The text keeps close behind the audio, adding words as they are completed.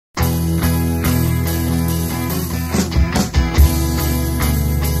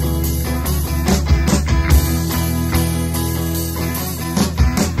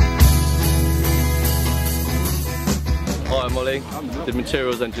Ali, did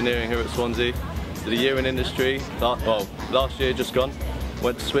materials engineering here at Swansea, did a year in industry, last year just gone,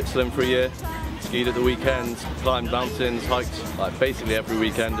 went to Switzerland for a year, skied at the weekends, climbed mountains, hiked like basically every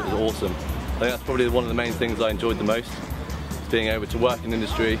weekend. It was awesome. I think that's probably one of the main things I enjoyed the most, being able to work in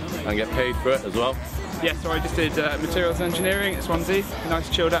industry and get paid for it as well. Yeah, so I just did materials engineering at Swansea. Nice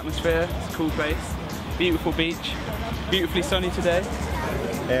chilled atmosphere, it's a cool place, beautiful beach, beautifully sunny today.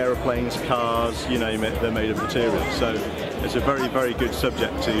 Aeroplanes, cars, you name it, they're made of materials. So it's a very, very good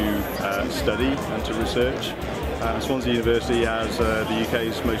subject to study and to research. Swansea University has the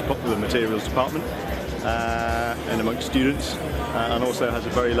UK's most popular materials department and amongst students, and also has a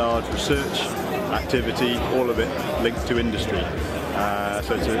very large research activity, all of it linked to industry.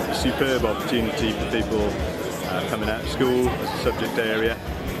 So it's a superb opportunity for people coming out of school as a subject area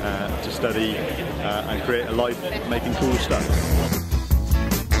to study and create a life making cool stuff.